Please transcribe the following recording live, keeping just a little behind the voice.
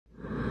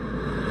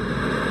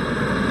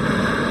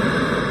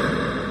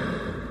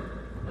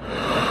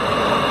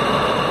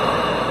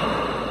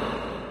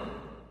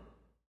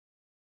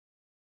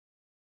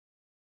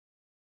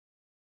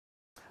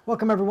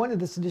Welcome everyone to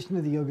this edition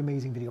of the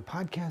Yogamazing video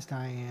podcast.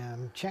 I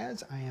am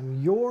Chaz. I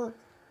am your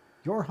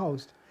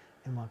host,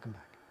 and welcome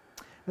back.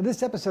 Now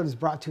this episode is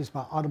brought to us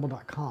by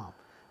Audible.com.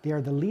 They are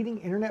the leading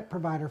internet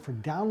provider for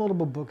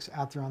downloadable books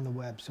out there on the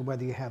web. So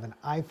whether you have an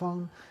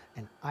iPhone,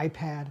 an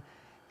iPad,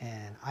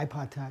 an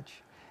iPod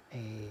Touch,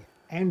 a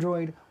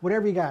Android,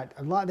 whatever you got,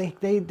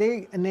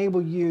 they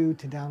enable you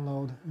to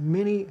download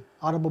many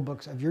Audible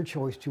books of your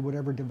choice to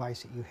whatever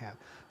device that you have.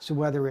 So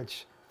whether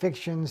it's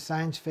fiction,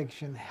 science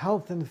fiction,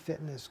 health and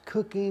fitness,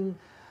 cooking,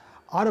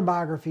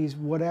 autobiographies,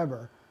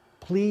 whatever,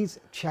 please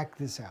check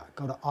this out.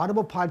 Go to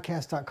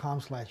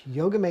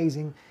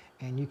audiblepodcast.com/yogamazing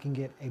and you can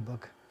get a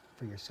book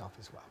for yourself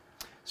as well.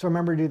 So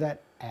remember to do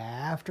that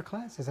after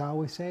class, as I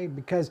always say,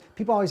 because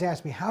people always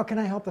ask me, how can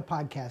I help the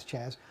podcast,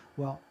 Chaz?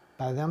 Well,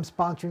 by them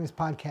sponsoring this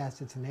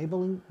podcast, it's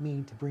enabling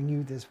me to bring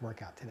you this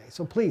workout today.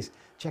 So please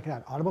check it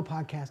out,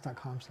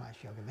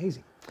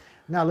 audiblepodcast.com/yogamazing.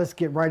 Now let's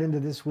get right into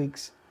this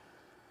week's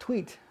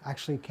tweet.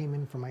 Actually came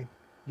in from my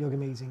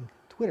Yogamazing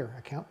Twitter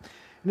account.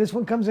 And this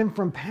one comes in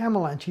from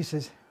Pamela, and she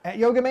says, at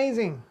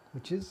Yogamazing,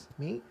 which is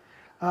me,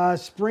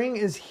 spring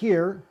is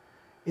here.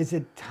 Is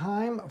it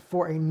time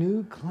for a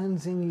new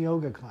cleansing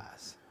yoga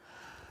class?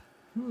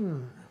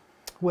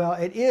 Well,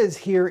 it is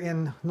here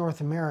in North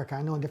America.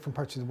 I know in different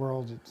parts of the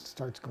world it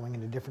starts going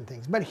into different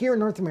things. But here in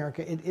North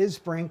America, it is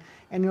spring.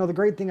 And you know, the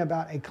great thing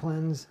about a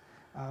cleanse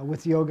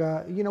with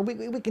yoga, you know, we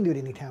can do it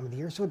any time of the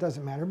year, so it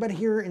doesn't matter. But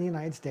here in the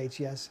United States,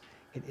 yes,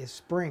 it is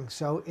spring.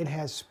 So it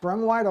has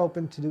sprung wide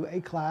open to do a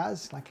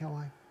class, like how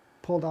I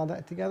pulled all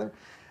that together.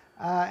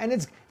 And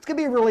it's going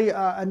to be really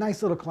a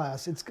nice little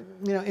class. It's,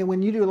 you know, and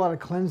when you do a lot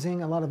of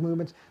cleansing, a lot of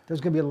movements, there's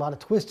going to be a lot of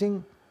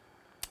twisting,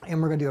 and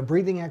we're going to do a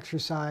breathing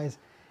exercise,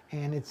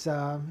 and it's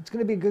going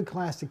to be a good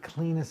class to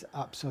clean us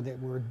up so that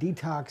we're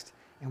detoxed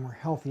and we're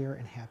healthier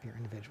and happier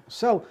individuals.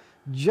 So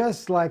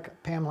just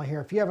like Pamela here,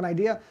 if you have an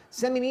idea,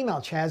 send me an email,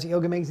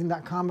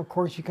 chaz@yogamazing.com. Of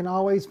course, you can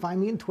always find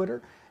me in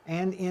Twitter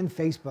and in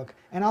Facebook.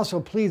 And also,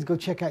 please go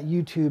check out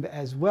YouTube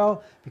as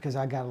well, because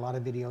I got a lot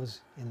of videos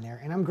in there,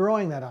 and I'm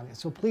growing that audience.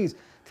 So please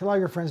tell all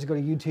your friends to go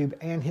to YouTube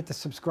and hit the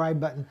subscribe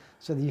button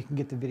so that you can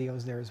get the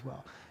videos there as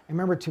well. And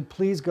remember to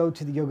please go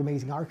to the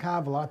Yogamazing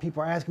archive. A lot of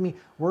people are asking me,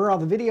 where are all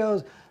the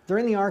videos? They're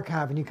in the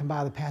archive, and you can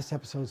buy the past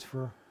episodes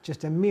for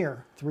just a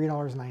mere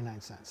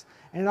 $3.99.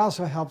 And it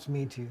also helps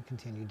me to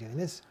continue doing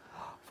this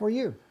for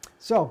you.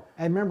 So,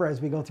 and remember, as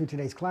we go through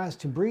today's class,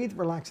 to breathe,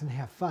 relax, and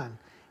have fun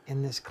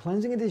in this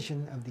cleansing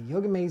edition of the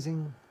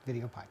Yogamazing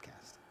video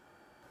podcast.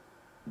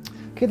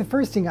 Okay, the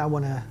first thing I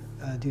want to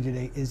do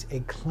today is a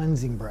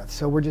cleansing breath.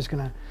 So we're just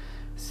going to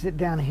sit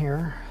down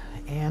here,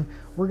 and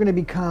we're going to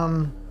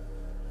become,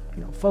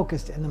 you know,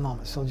 focused in the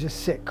moment. So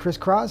just sit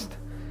crisscrossed,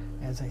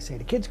 as I say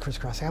to kids,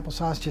 crisscross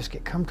applesauce. Just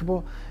get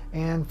comfortable.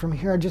 And from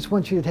here, I just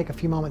want you to take a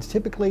few moments.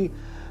 Typically,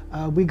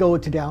 we go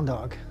to down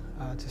dog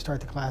to start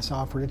the class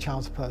off, or to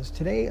child's pose.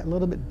 Today, a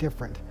little bit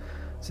different,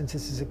 since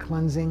this is a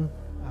cleansing.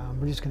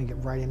 We're just going to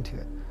get right into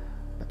it.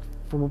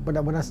 But what I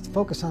want us to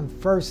focus on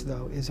first,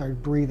 though, is our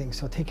breathing.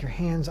 So take your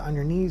hands on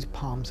your knees,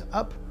 palms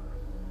up.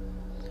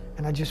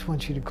 And I just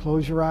want you to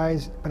close your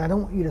eyes, but I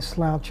don't want you to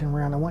slouch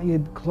around. I want you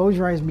to close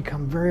your eyes and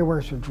become very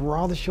aware. So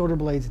draw the shoulder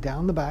blades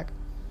down the back,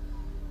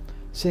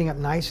 sitting up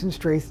nice and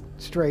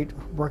straight,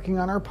 working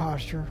on our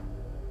posture,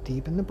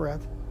 deepen the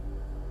breath.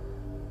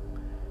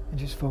 And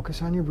just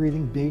focus on your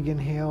breathing, big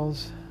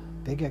inhales,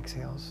 big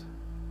exhales.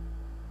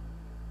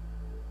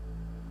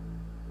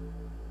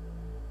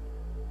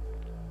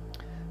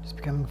 Just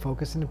becoming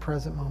focused in the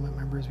present moment.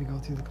 Remember, as we go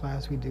through the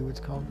class, we do what's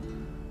called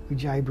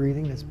Ujjayi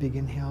breathing. That's big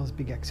inhales,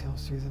 big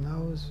exhales through the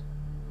nose.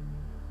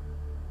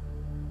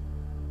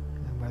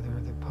 And then whether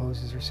the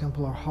poses are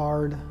simple or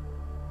hard,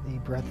 the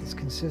breath is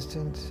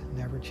consistent,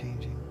 never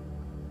changing.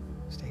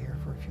 Stay here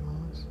for a few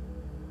moments.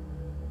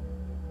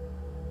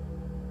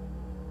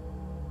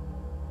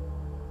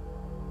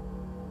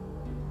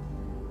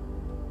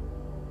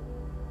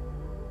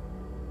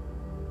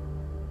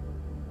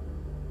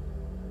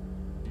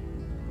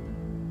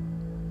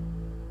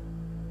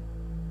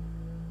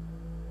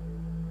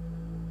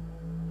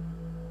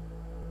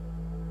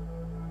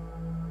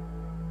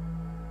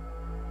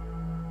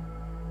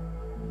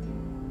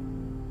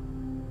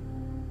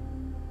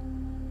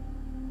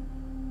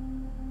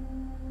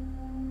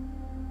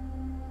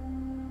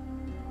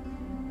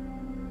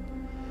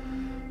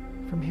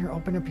 From here,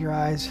 open up your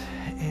eyes,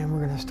 and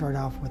we're going to start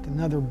off with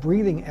another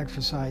breathing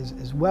exercise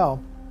as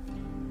well.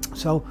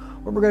 So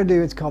what we're going to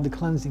do, it's called the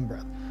cleansing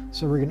breath.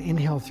 So we're going to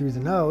inhale through the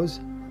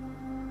nose,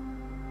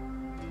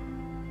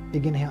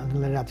 big inhale, and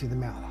let it out through the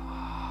mouth.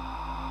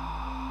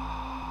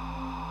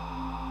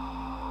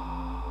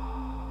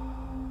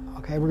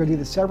 Okay, we're going to do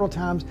this several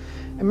times.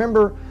 And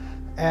remember,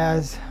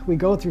 as we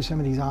go through some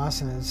of these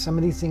asanas, some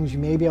of these things you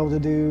may be able to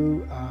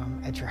do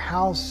at your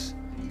house,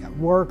 at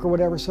work, or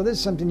whatever. So this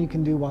is something you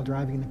can do while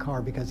driving in the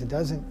car, because it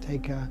doesn't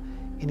take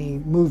any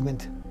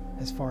movement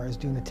as far as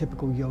doing a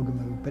typical yoga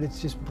move, but it's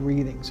just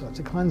breathing. So it's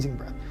a cleansing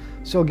breath.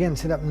 So again,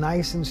 sit up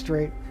nice and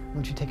straight.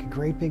 Once you take a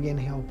great big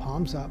inhale,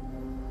 palms up,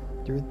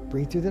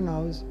 breathe through the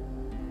nose,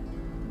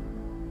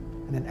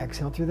 and then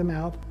exhale through the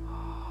mouth.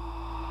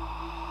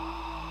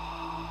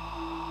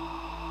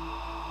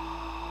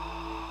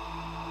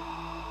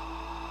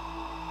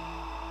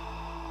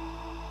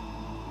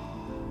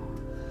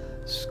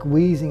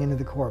 squeezing into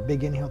the core.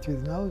 Big inhale through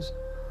the nose.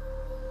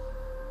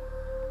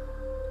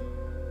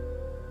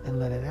 And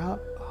let it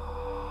out.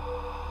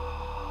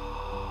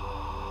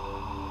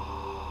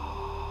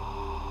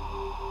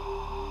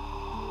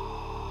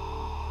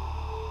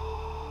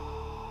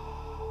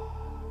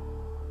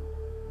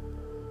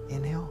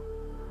 Inhale.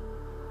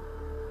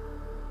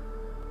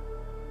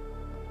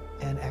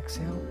 And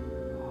exhale.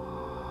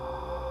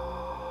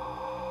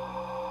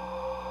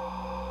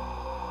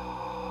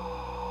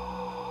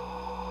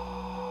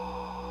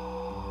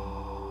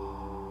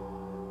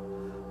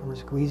 And we're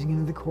squeezing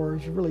into the core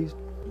as you release.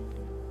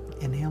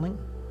 Inhaling.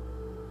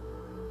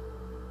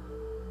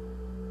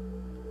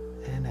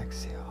 And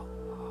exhale.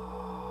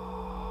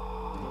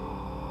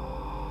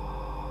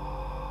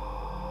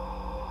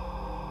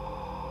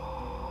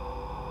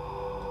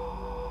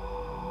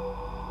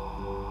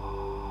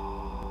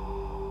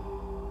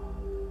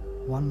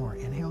 One more.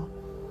 Inhale.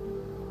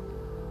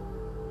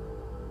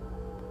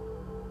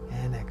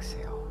 And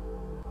exhale.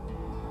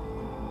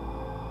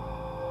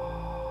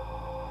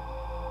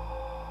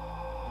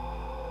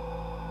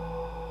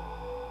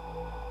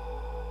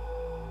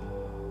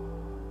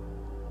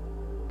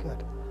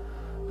 Good.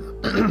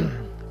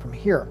 From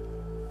here,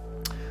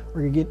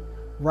 we're going to get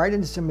right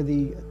into some of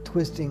the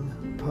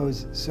twisting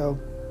poses. So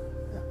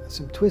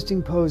some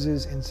twisting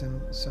poses and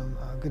some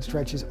good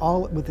stretches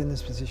all within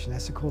this position.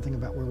 That's the cool thing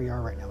about where we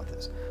are right now with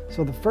this.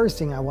 So the first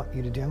thing I want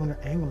you to do, I'm going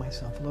to angle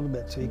myself a little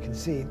bit so you can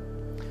see.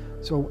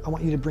 So I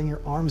want you to bring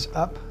your arms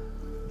up.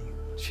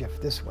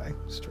 Shift this way,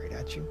 straight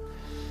at you.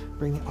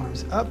 Bring the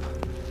arms up.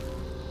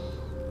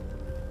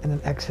 And then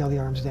exhale the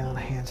arms down,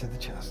 hands at the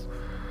chest.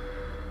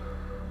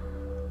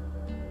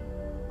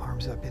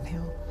 Arms up,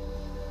 inhale.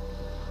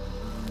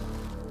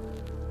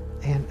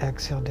 And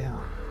exhale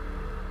down.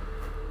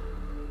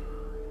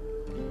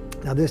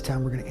 Now this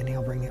time we're going to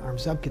inhale, bring the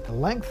arms up, get the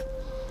length.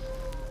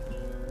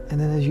 And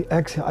then as you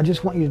exhale, I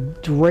just want you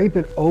to drape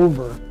it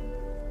over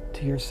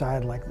to your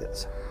side like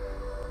this.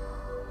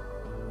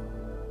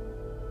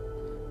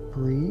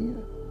 Breathe.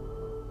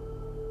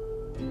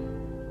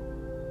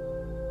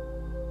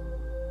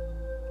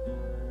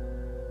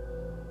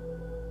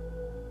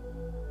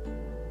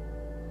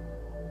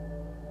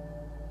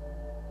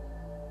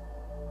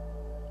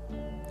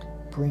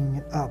 Bring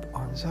it up,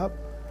 arms up.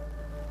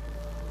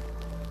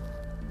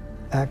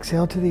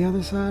 Exhale to the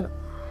other side.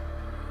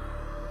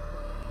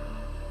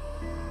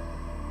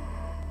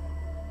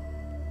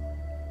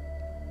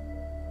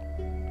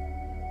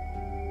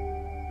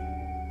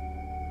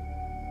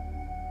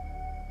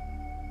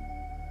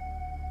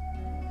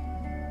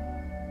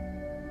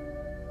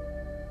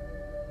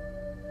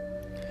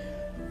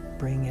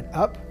 Bring it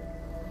up.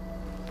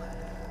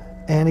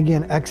 And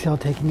again, exhale,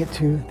 taking it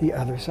to the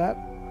other side.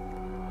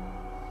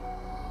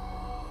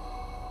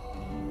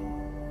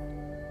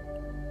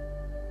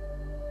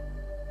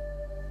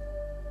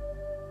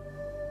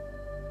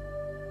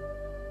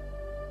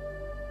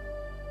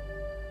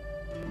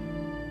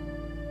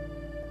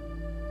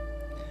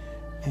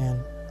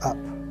 And up,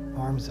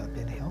 arms up,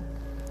 inhale.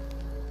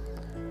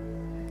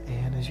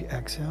 And as you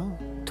exhale,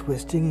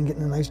 twisting and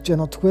getting a nice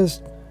gentle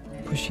twist,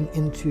 pushing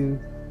into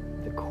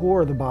the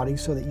core of the body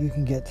so that you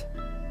can get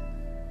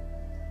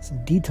some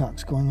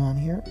detox going on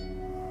here.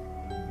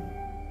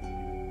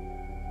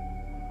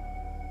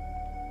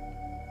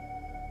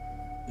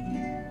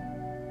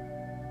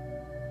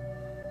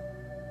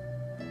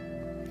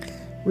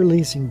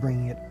 Releasing,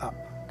 bringing it up.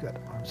 Good,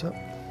 arms up.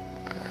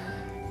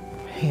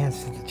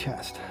 Hands to the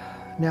chest.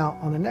 Now,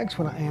 on the next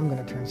one, I am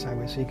going to turn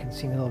sideways so you can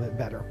see me a little bit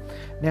better.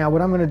 Now,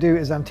 what I'm going to do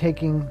is I'm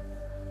taking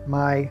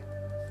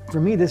for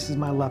me, this is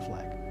my left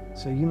leg.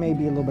 So you may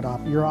be a little bit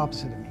off, you're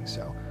opposite of me.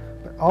 So,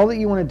 but all that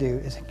you want to do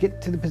is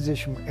get to the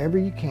position wherever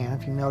you can.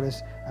 If you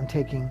notice, I'm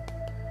taking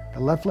the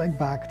left leg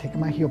back, taking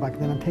my heel back,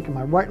 and then I'm taking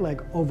my right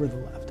leg over the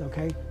left,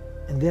 okay?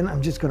 And then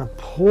I'm just going to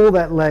pull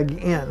that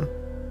leg in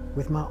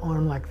with my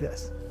arm like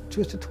this.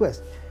 Twist to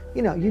twist.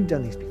 You know, you've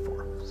done these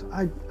before. So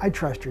I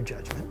trust your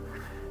judgment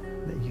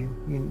that you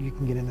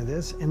can get into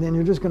this. And then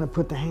you're just going to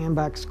put the hand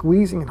back,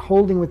 squeezing and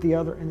holding with the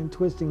other, and then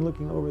twisting,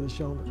 looking over the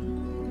shoulder.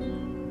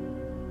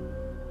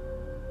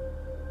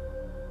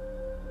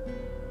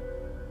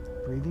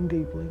 Breathing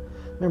deeply.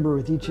 Remember,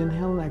 with each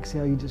inhale and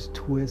exhale, you just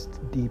twist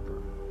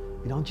deeper.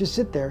 You don't just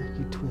sit there,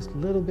 you twist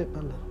little bit by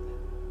little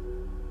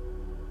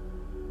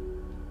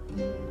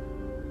bit.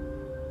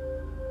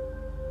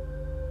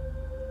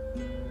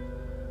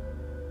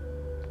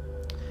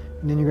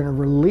 And then you're going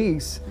to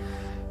release.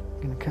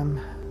 You're going to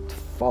come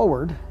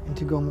forward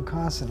into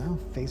Gomukhasana,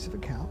 face of a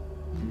cow.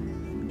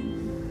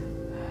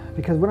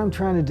 Because what I'm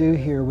trying to do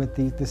here with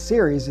the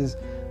series is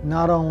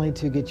not only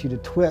to get you to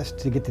twist,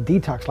 to get the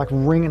detox, like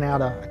wringing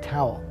out a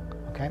towel,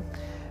 okay?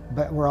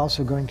 But we're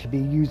also going to be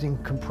using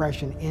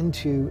compression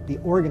into the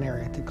organ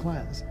area to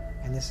cleanse.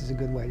 And this is a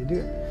good way to do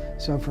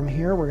it. So from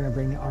here, we're going to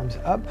bring the arms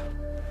up.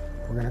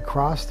 We're going to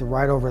cross the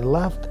right over the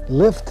left,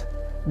 lift,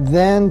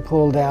 then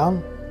pull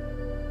down.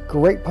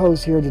 Great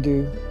pose here to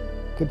do.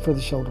 Good for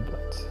the shoulder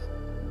blades.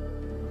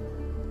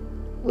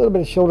 A little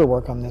bit of shoulder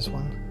work on this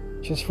one.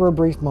 just for a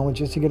brief moment,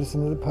 just to get us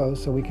into the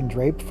pose so we can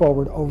drape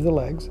forward over the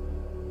legs.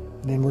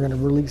 Then we're going to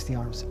release the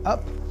arms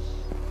up.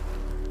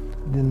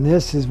 Then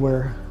this is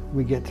where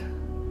we get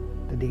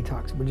the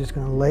detox. We're just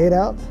going to lay it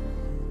out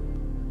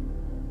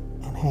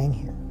and hang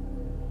here.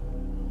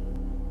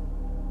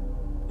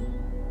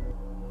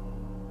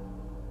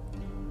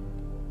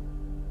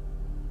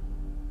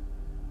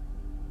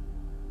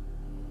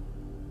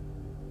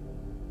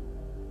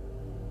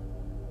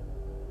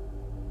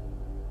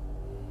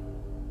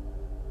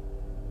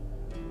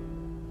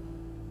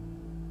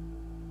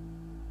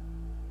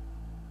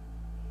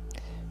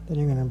 Then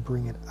you're going to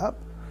bring it up,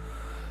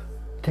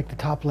 take the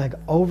top leg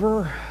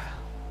over,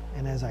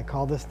 and as I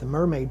call this, the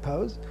mermaid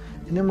pose.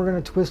 And then we're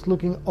going to twist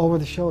looking over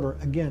the shoulder.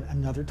 Again,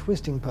 another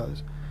twisting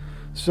pose.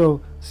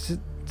 So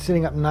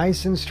sitting up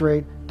nice and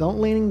straight, don't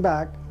leaning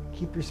back,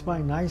 keep your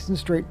spine nice and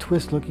straight,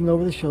 twist looking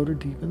over the shoulder,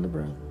 deepen the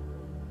breath.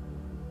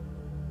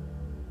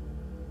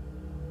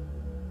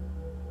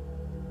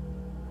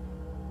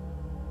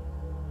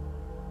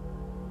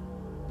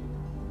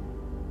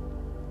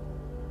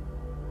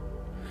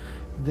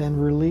 Then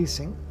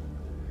releasing,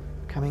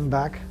 coming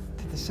back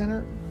to the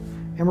center,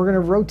 and we're going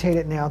to rotate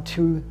it now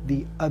to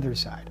the other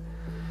side.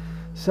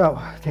 So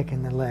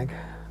taking the leg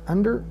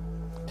under,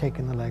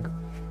 taking the leg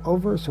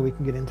over so we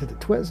can get into the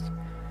twist,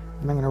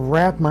 and I'm going to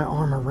wrap my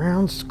arm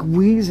around,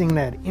 squeezing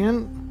that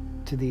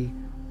in to the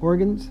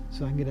organs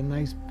so I can get a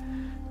nice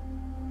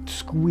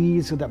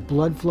squeeze so that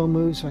blood flow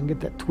moves, so I can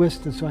get that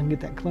twist and so I can get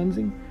that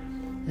cleansing.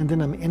 And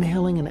then I'm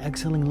inhaling and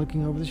exhaling,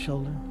 looking over the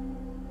shoulder.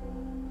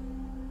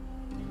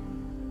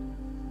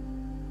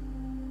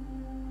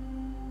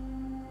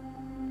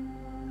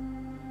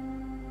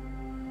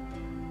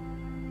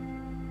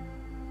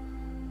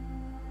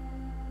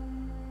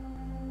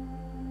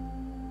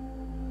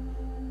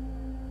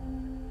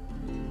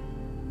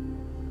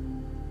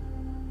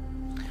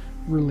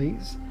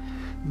 Release,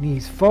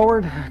 knees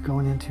forward,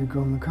 going into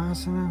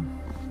Gomukhasana.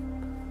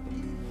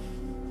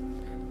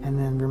 And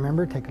then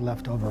remember, take a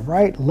left over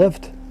right,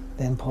 lift,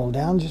 then pull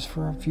down just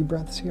for a few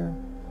breaths here.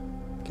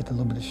 Get a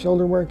little bit of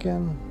shoulder work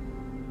in.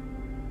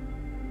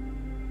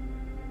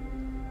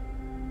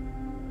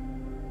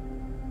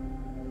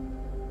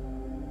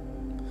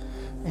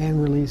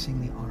 And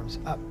releasing the arms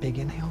up, big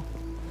inhale.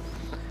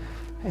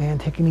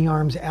 And taking the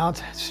arms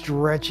out,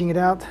 stretching it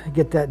out.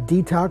 Get that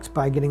detox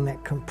by getting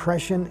that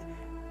compression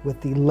with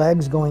the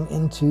legs going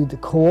into the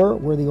core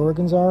where the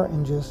organs are,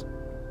 and just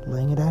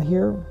laying it out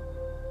here.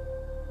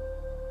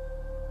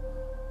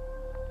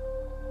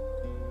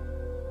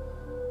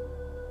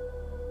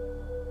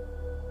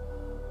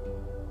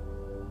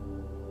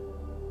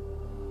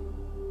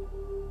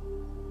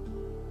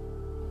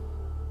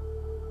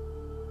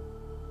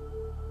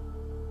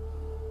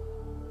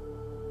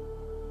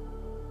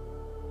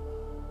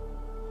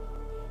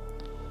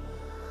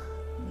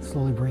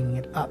 Slowly bringing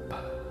it up.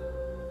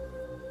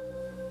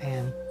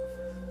 And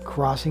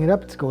crossing it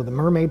up, let's go with the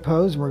mermaid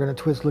pose. We're going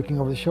to twist looking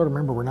over the shoulder.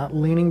 Remember, we're not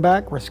leaning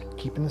back. We're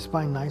keeping the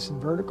spine nice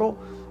and vertical.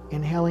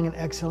 Inhaling and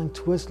exhaling,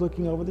 twist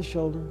looking over the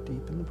shoulder.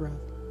 Deepen the breath.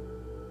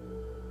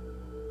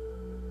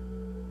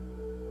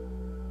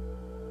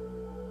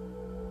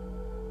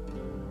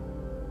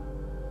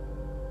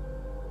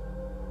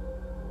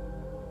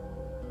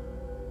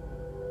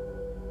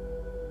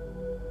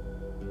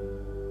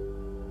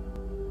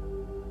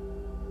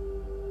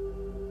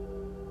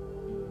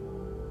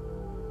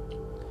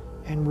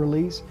 And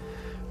release,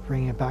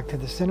 bring it back to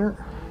the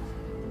center,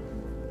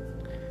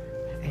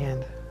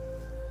 and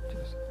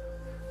just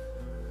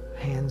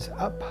hands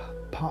up,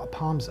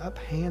 palms up,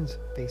 hands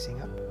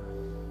facing up.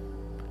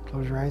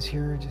 Close your eyes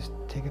here, just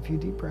take a few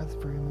deep breaths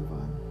before you move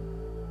on.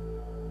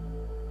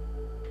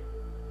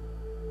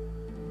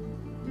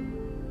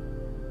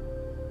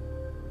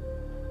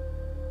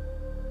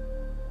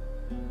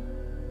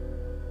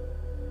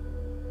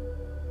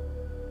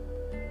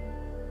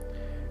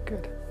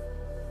 Good.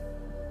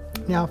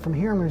 Now from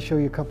here I'm going to show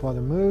you a couple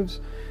other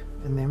moves,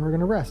 and then we're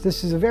going to rest.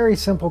 This is a very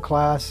simple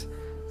class.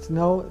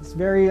 It's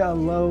very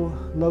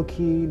low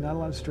key, not a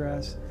lot of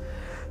stress.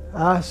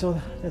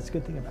 So that's a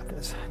good thing about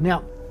this.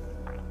 Now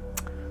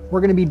we're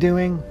going to be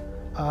doing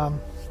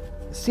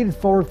seated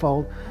forward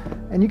fold,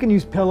 and you can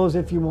use pillows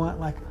if you want.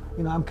 Like,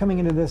 you know, I'm coming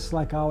into this,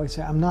 like I always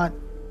say, I'm not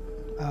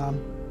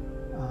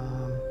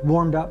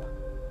warmed up.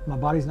 My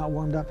body's not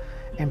warmed up.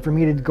 And for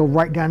me to go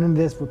right down into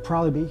this would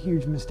probably be a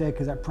huge mistake,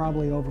 because I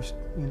probably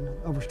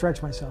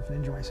overstretch myself and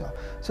injure myself.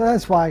 So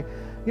that's why,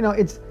 you know,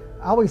 I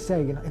always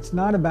say, you know, it's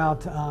not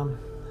about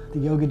the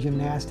yoga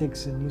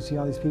gymnastics and you see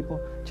all these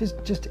people.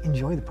 Just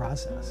enjoy the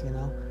process, you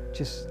know.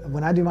 Just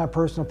when I do my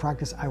personal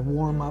practice, I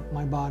warm up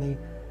my body,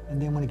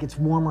 and then when it gets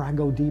warmer, I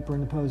go deeper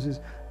in the poses.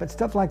 But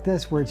stuff like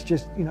this, where it's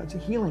just, you know, it's a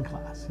healing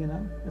class, you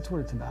know. That's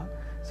what it's about.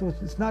 So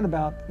it's not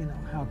about, you know,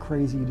 how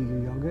crazy you do your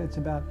yoga. It's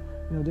about,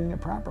 you know, doing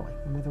it properly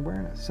and with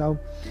awareness. So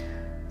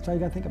that's all you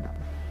got to think about.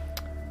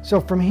 So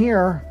from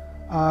here,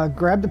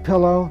 grab the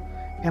pillow,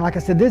 and like I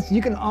said,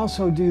 you can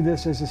also do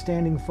this as a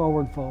standing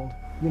forward fold.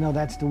 You know,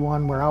 that's the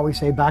one where I always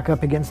say back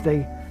up against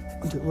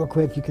I'll do it real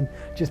quick. You can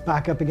just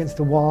back up against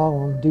the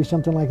wall and do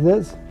something like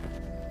this.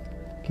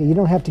 Okay, you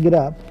don't have to get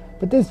up,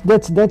 but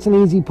that's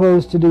an easy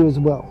pose to do as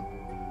well.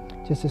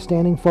 Just a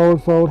standing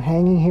forward fold,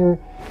 hanging here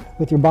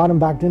with your bottom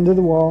backed into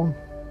the wall.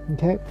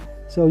 Okay,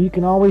 so you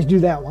can always do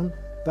that one,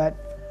 but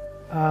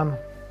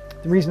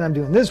the reason I'm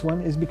doing this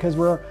one is because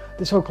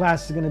this whole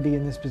class is going to be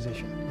in this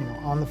position, you know,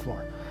 on the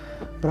floor.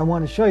 But I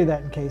want to show you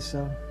that in case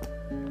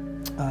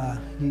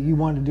you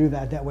want to do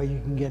that. That way you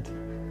can get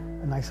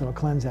a nice little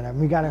cleanse out of it.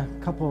 We got a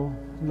couple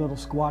little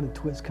squatted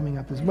twists coming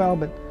up as well,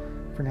 but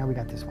for now we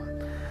got this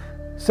one.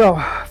 So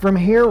from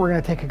here, we're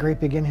going to take a great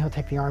big inhale,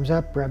 take the arms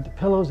up, grab the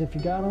pillows if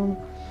you got them,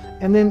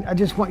 and then I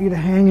just want you to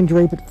hang and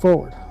drape it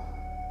forward.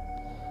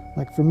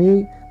 Like for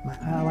me,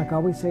 like I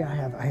always say, I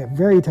have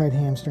very tight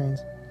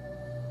hamstrings.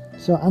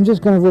 So I'm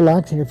just going to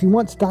relax here. If you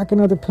want, stack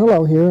another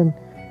pillow here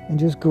and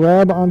just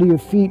grab onto your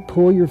feet,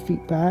 pull your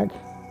feet back.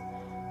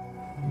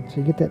 So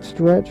you get that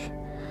stretch.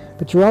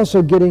 But you're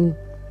also getting,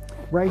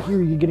 right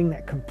here, you're getting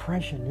that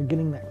compression. You're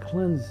getting that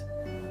cleanse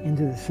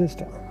into the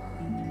system.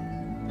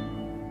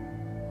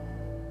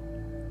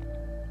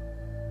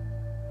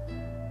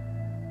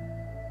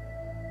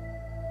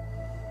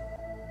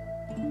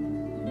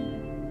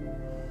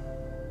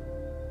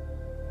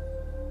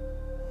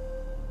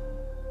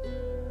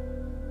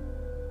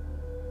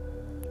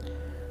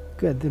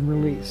 Good, then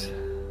release.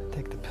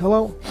 Take the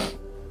pillow,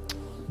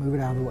 move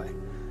it out of the way.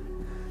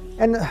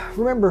 And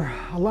remember,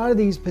 a lot of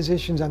these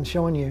positions I'm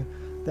showing you,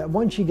 that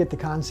once you get the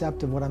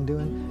concept of what I'm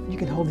doing, you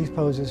can hold these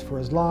poses for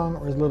as long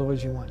or as little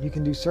as you want. You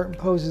can do certain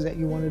poses that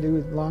you want to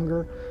do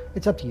longer.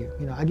 It's up to you.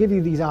 You know, I give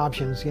you these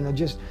options, you know,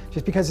 just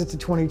because it's a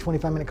 20,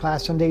 25 minute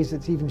class, some days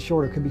it's even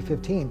shorter, it could be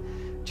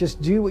 15.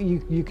 Just do what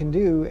you can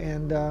do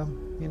and,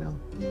 you know,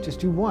 just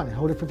do one and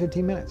hold it for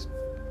 15 minutes.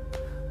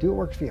 Do what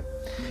works for you.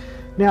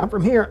 Now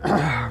from here,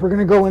 we're going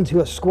to go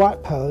into a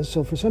squat pose.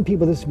 So for some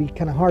people this would be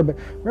kind of hard, but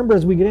remember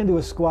as we get into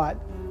a squat,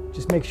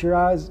 just make sure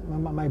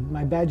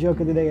my bad joke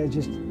of the day is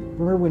just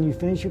remember when you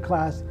finish your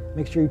class,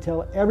 make sure you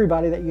tell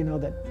everybody that you know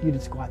that you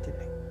did squat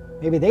today.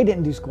 Maybe they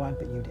didn't do squat,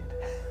 but you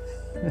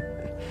did.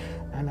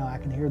 I know, I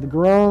can hear the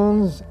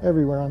groans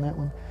everywhere on that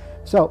one.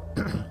 So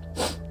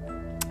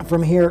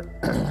from here,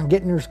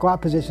 get in your squat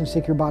position,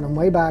 stick your bottom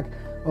way back,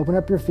 open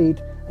up your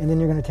feet, and then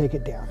you're going to take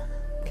it down.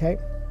 Okay?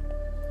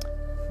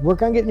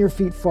 Work on getting your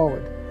feet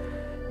forward.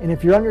 And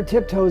if you're on your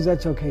tiptoes,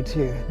 that's okay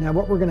too. Now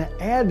what we're going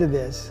to add to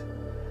this,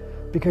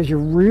 because you're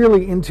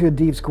really into a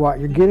deep squat,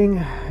 you're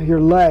getting your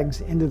legs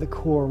into the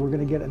core. We're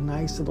going to get a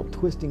nice little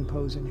twisting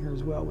pose in here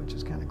as well, which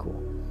is kind of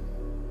cool.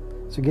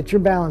 So get your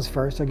balance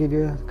first. I'll give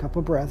you a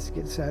couple breaths.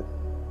 Get set.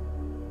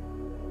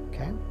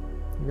 Okay,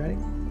 you ready?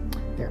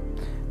 There.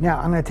 Now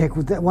I'm going to take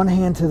with that one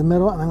hand to the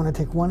middle, and I'm going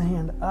to take one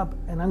hand up,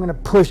 and I'm going to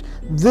push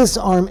this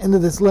arm into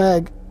this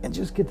leg and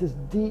just get this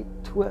deep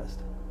twist.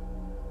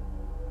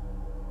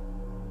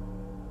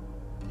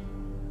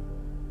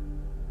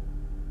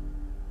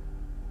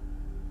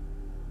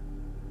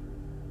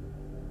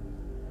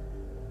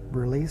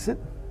 Release it,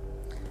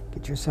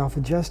 get yourself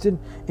adjusted,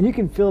 and you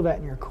can feel that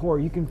in your core.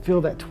 You can feel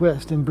that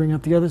twist and bring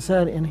up the other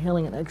side,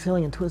 inhaling and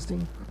exhaling and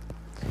twisting,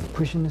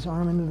 pushing this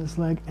arm into this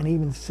leg and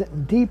even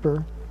sitting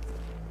deeper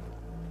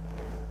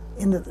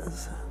into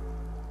this.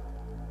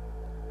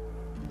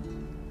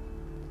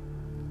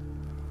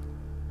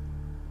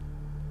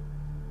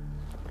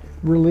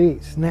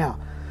 Release. Now,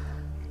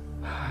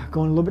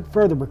 going a little bit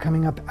further, we're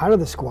coming up out of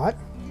the squat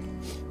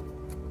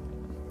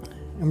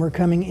and we're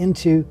coming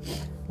into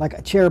like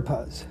a chair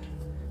pose.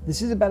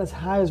 This is about as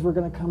high as we're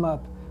going to come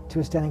up to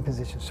a standing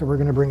position. So we're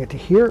going to bring it to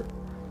here.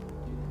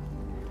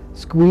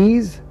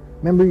 Squeeze.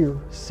 Remember,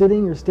 you're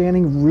sitting, you're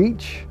standing,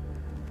 reach,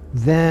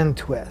 then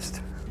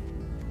twist.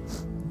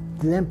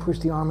 Then push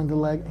the arm into the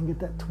leg and get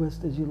that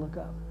twist as you look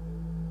up.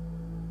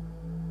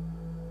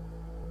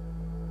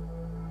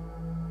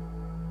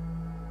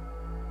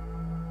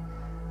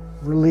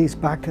 Release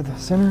back to the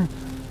center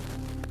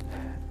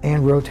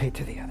and rotate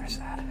to the other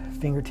side.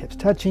 Fingertips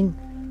touching.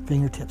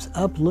 Fingertips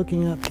up,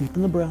 looking up,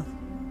 keeping the breath.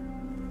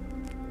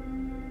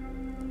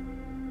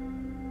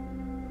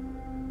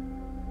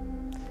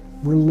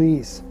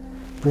 Release.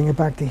 Bring it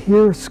back to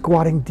here,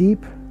 squatting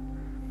deep.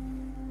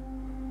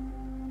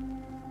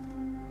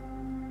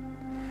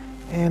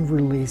 And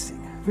releasing.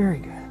 Very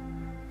good.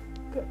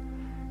 Good.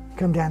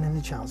 Come down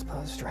into child's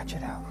pose, stretch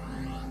it out.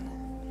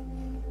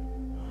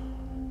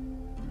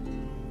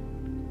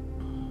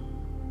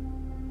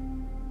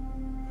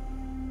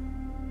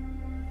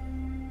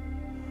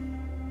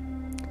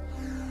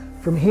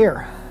 From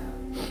here,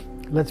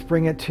 let's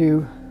bring it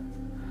to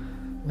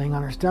laying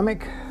on our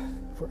stomach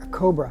for a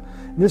cobra.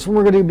 This one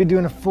we're going to be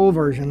doing a full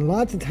version.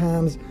 Lots of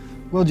times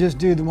we'll just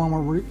do the one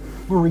where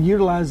we're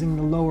utilizing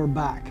the lower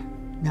back.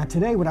 Now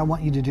today what I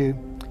want you to do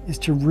is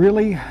to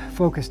really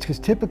focus, because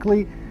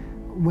typically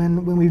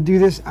when we do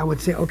this, I would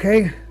say,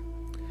 okay,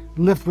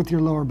 lift with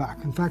your lower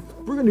back. In fact,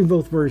 we're going to do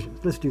both versions.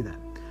 Let's do that.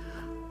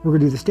 We're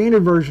going to do the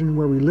standard version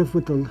where we lift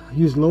with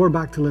use lower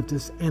back to lift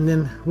us, and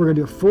then we're going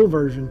to do a full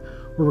version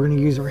where we're going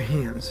to use our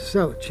hands.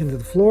 So chin to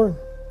the floor,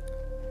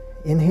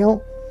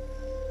 inhale,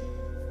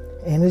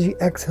 and as you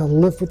exhale,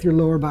 lift with your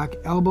lower back,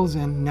 elbows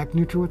in, neck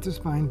neutral with the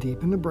spine,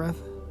 deep in the breath.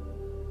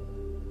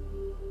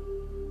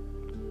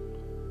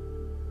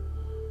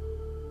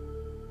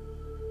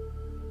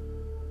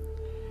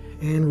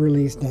 and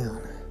release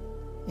down.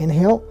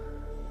 Inhale.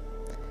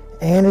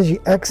 And as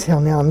you exhale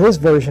now, in this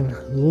version,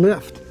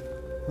 lift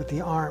with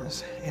the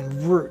arms and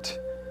root.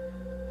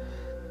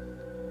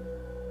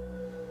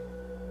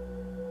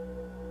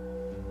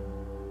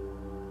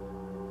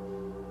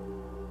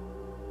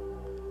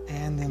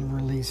 And then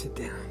release it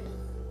down.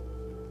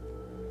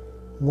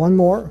 One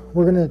more.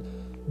 We're going to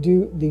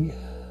do the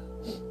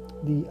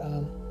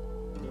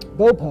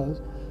bow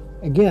pose.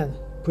 Again,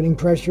 putting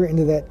pressure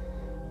into that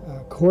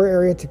core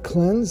area to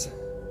cleanse.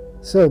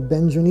 So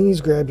bend your knees,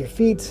 grab your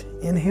feet,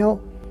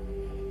 inhale.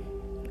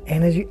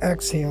 And as you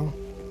exhale,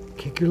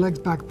 kick your legs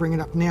back, bring it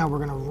up. Now we're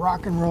going to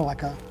rock and roll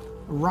like a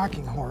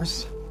rocking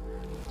horse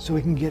so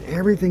we can get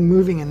everything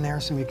moving in there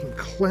so we can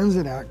cleanse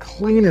it out,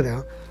 clean it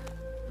out.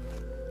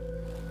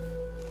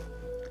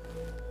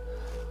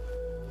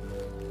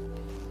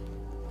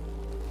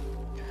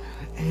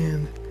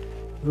 And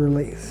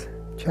release.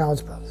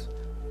 Child's pose.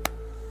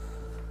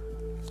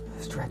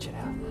 Stretch it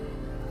out.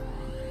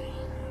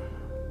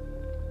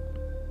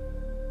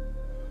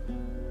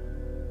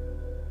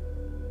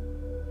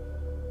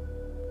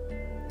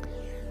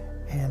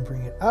 And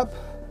bring it up.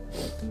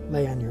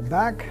 Lay on your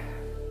back.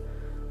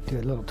 Do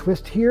a little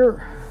twist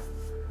here.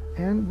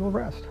 And we'll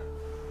rest.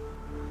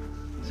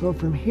 So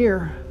from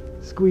here,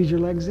 squeeze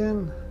your legs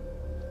in.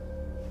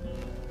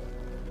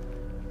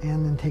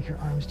 And then take your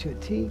arms to a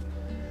T.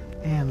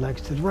 And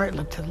legs to the right,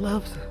 look to the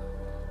left.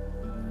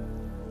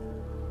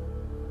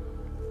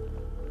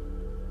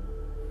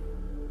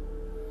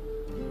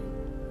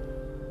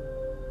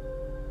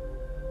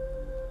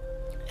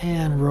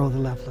 And roll the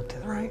left, look to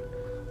the right.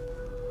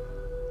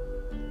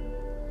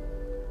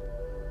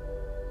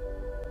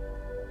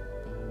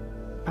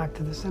 Back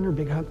to the center,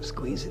 big hug,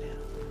 squeeze it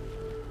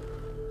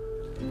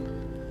in.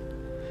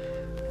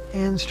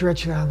 And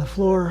stretch it out on the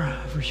floor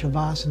for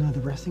Shavasana, the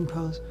resting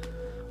pose.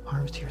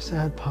 Arms to your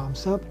side,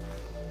 palms up.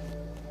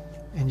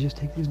 And just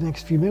take these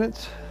next few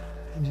minutes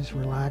and just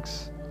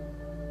relax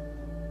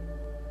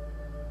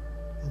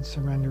and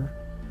surrender.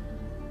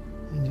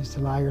 And just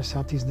allow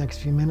yourself these next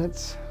few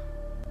minutes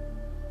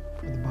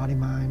for the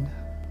body-mind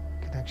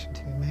connection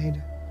to be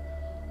made.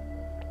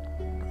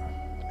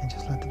 And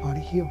just let the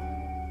body heal.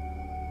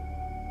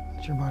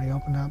 Let your body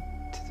open up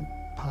to the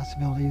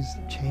possibilities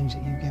of change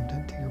that you give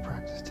to your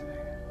practice today.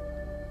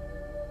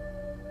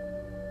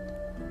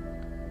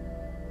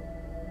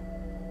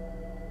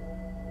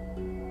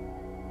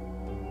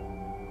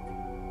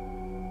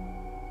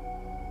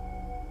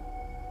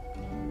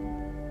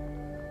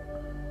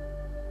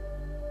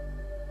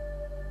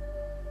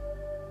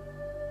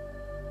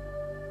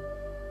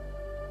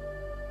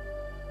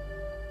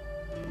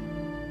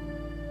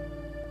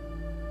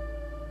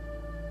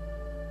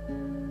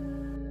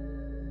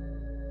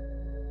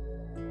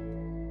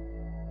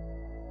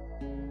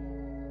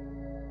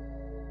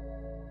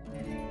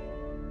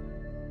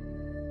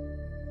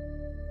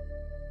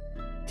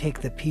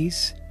 Take the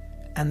peace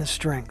and the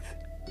strength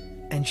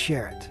and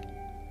share it.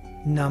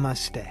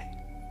 Namaste.